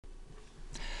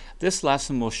This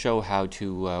lesson will show how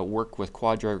to work with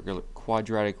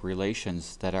quadratic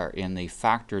relations that are in the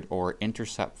factored or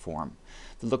intercept form.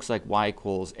 It looks like y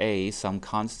equals a, some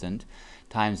constant,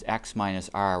 times x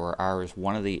minus r, where r is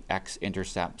one of the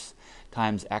x-intercepts,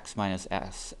 times x minus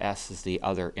s. S is the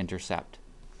other intercept.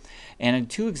 And in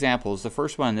two examples, the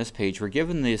first one on this page, we're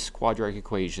given this quadratic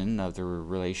equation of the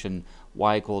relation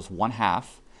y equals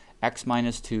 1/2 x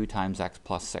minus 2 times x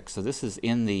plus 6. So this is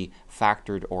in the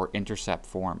factored or intercept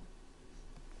form.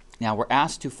 Now we're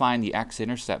asked to find the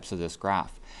x-intercepts of this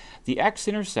graph. The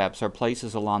x-intercepts are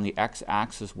places along the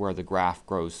x-axis where the graph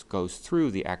goes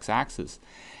through the x-axis.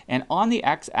 And on the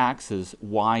x-axis,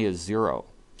 y is 0.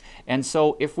 And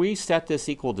so if we set this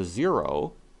equal to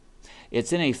 0,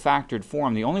 it's in a factored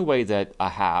form. The only way that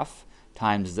 1/2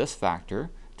 times this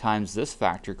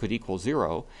factor could equal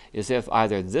 0 is if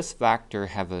either this factor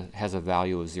has a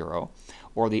value of 0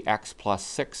 or the x plus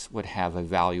 6 would have a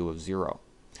value of 0.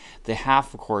 The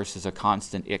half, of course, is a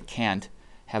constant. It can't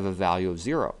have a value of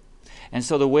 0. And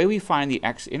so the way we find the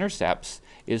x-intercepts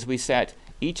is we set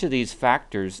each of these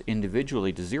factors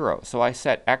individually to 0. So I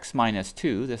set x minus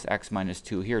 2, this x minus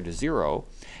 2 here, to 0,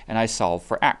 and I solve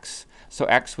for x. So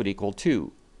x would equal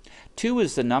 2. 2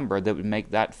 is the number that would make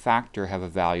that factor have a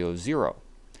value of 0.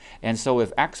 And so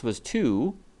if x was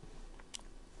 2,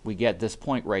 we get this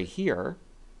point right here.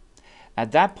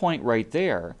 At that point right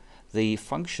there, the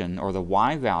function, or the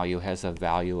y value, has a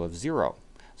value of 0.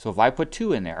 So if I put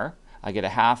 2 in there, I get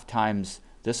 1/2 times,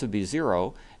 this would be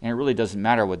 0, and it really doesn't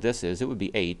matter what this is. It would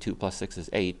be 8. 2 plus 6 is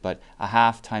 8, but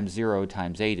 1/2 times 0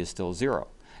 times 8 is still 0.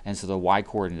 And so the y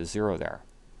coordinate is 0 there.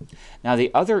 Now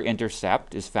the other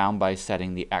intercept is found by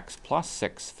setting the x plus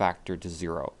 6 factor to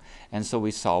 0. And so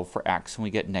we solve for x and we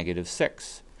get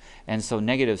 -6. And so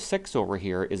 -6 over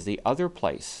here is the other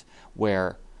place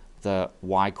where the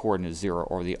y coordinate is 0,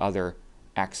 or the other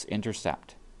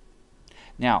x-intercept.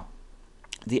 Now,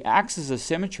 the axis of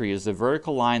symmetry is the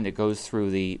vertical line that goes through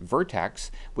the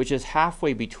vertex, which is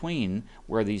halfway between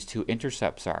where these two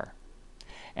intercepts are.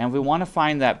 And if we want to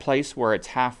find that place where it's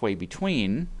halfway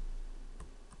between,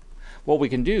 what we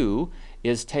can do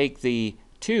is take the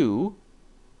 2,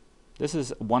 this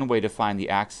is one way to find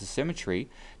the axis of symmetry,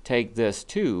 take this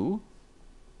 2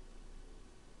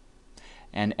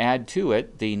 and add to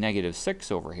it the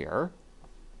 -6 over here,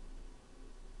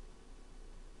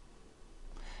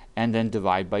 and then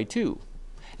divide by 2.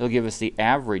 It'll give us the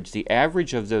average. The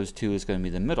average of those two is going to be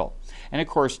the middle. And of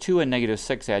course, 2 and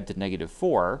 -6 add to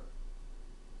 -4,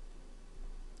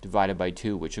 divided by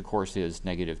 2, which of course is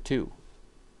 -2.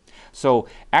 So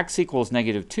x equals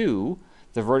 -2,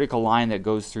 the vertical line that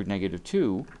goes through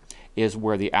 -2 is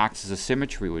where the axis of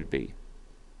symmetry would be.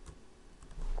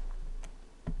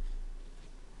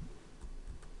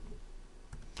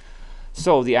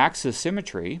 So the axis of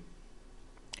symmetry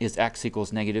is x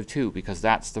equals -2, because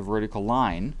that's the vertical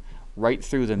line right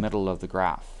through the middle of the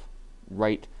graph,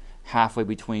 right halfway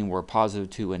between where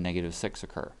 +2 and -6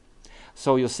 occur.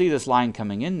 So you'll see this line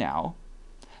coming in now.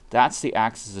 That's the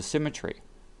axis of symmetry.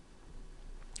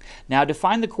 Now to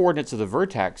find the coordinates of the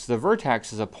vertex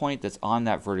is a point that's on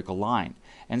that vertical line.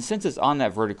 And since it's on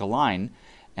that vertical line,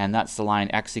 and that's the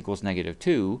line x equals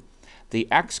 -2, the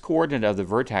x-coordinate of the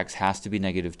vertex has to be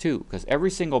 -2, because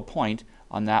every single point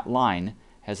on that line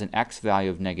has an x value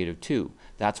of -2.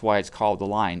 That's why it's called the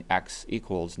line x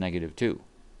equals -2.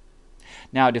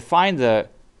 Now to find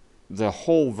the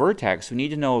whole vertex, we need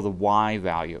to know the y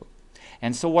value.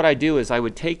 And so what I do is I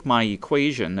would take my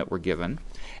equation that we're given,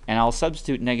 and I'll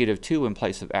substitute -2 in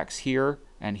place of x here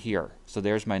and here. So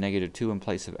there's my -2 in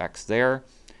place of x there,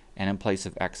 and in place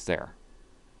of x there.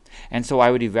 And so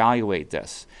I would evaluate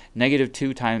this.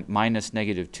 -2 minus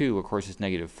 -2, of course, is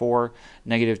 -4.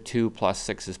 -2 plus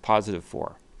 6 is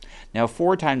 +4. Now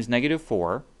 4 times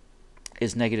 -4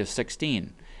 is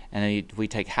 -16. And then we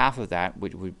take half of that,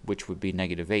 which would be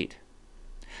 -8.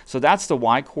 So that's the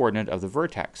y-coordinate of the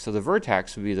vertex. So the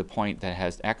vertex would be the point that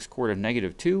has x-coordinate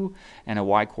of -2 and a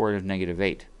y-coordinate of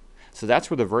 -8. So that's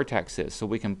where the vertex is. So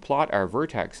we can plot our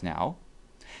vertex now,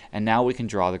 and now we can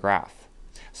draw the graph.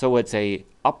 So it's a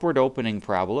upward opening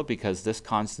parabola because this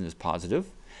constant is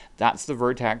positive. That's the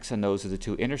vertex, and those are the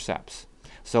two intercepts.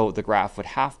 So the graph would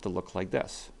have to look like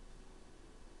this.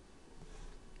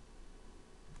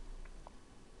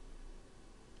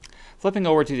 Flipping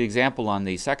over to the example on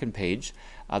the second page,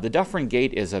 the Dufferin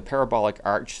Gate is a parabolic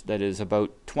arch that is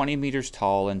about 20 meters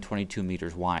tall and 22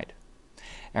 meters wide.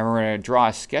 And we're going to draw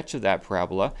a sketch of that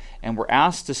parabola, and we're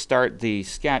asked to start the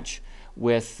sketch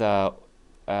with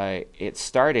it's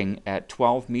starting at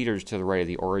 12 meters to the right of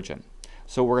the origin.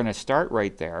 So we're going to start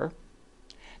right there.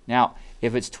 Now,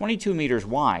 If it's 22 meters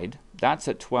wide, that's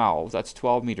at 12. That's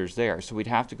 12 meters there. So we'd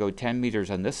have to go 10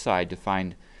 meters on this side to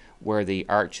find where the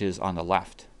arch is on the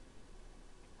left.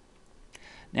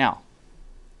 Now,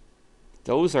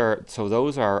 those are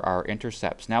our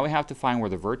intercepts. Now we have to find where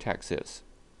the vertex is.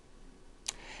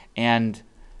 And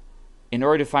in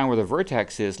order to find where the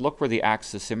vertex is, look where the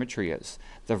axis of symmetry is.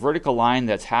 The vertical line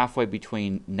that's halfway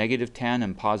between -10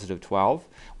 and +12,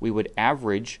 we would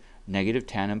average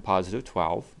 -10 and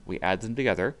 +12. We add them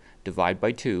together, divide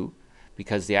by 2,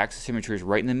 because the axis of symmetry is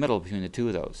right in the middle between the two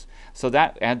of those. So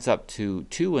that adds up to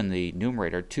 2 in the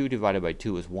numerator. 2 divided by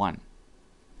 2 is 1.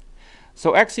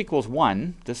 So x equals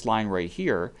 1, this line right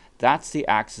here, that's the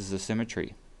axis of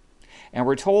symmetry. And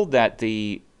we're told that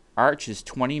the arch is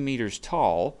 20 meters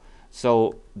tall,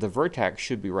 so the vertex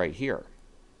should be right here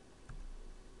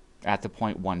at the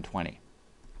point 120.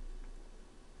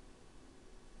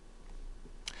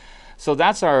 So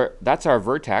that's our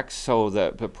vertex. So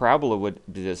the parabola would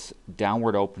be this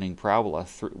downward opening parabola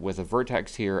with a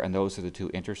vertex here, and those are the two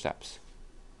intercepts.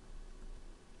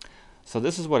 So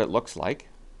this is what it looks like.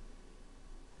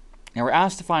 Now we're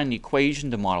asked to find the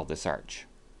equation to model this arch.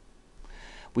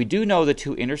 We do know the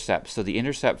two intercepts, so the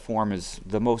intercept form is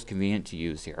the most convenient to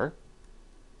use here.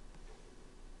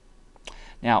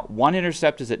 Now, one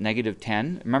intercept is at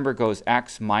 -10. Remember, it goes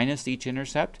x minus each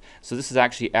intercept. So this is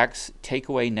actually x take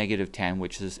away -10,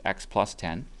 which is x plus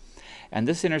 10. And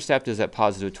this intercept is at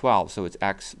 +12, so it's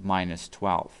x minus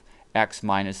 12. X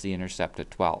minus the intercept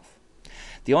at 12.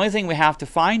 The only thing we have to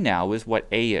find now is what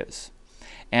A is.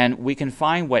 And we can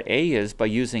find what A is by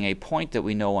using a point that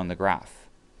we know on the graph.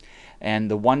 And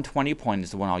the 120 point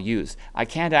is the one I'll use. I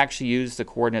can't actually use the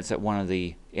coordinates at one of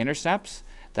the intercepts.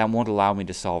 That won't allow me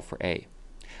to solve for A.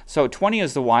 So 20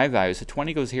 is the y value, so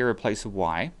 20 goes here in place of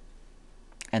y.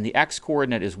 And the x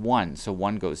coordinate is 1, so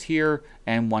 1 goes here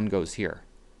and 1 goes here.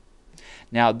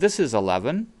 Now this is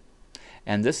 11,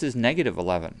 and this is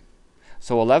 -11.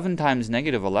 So 11 times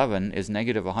 -11 is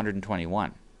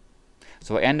 -121.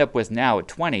 So I end up with now at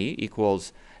 20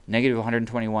 equals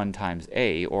 -121 times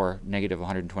a, or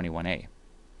 -121a.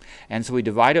 And so we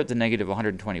divide out the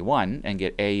 -121 and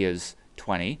get a is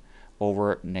 20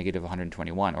 over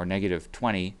 -121, or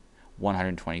 -20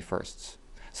 121sts.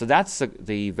 So that's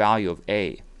the value of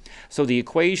a. So the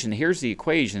equation, here's the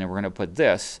equation, and we're going to put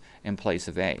this in place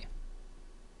of a.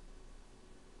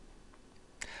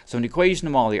 So an equation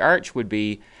to model the arch would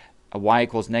be y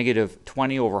equals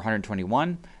 -20 over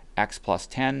 121, x plus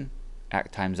 10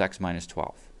 times x minus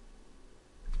 12.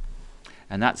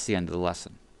 And that's the end of the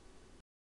lesson.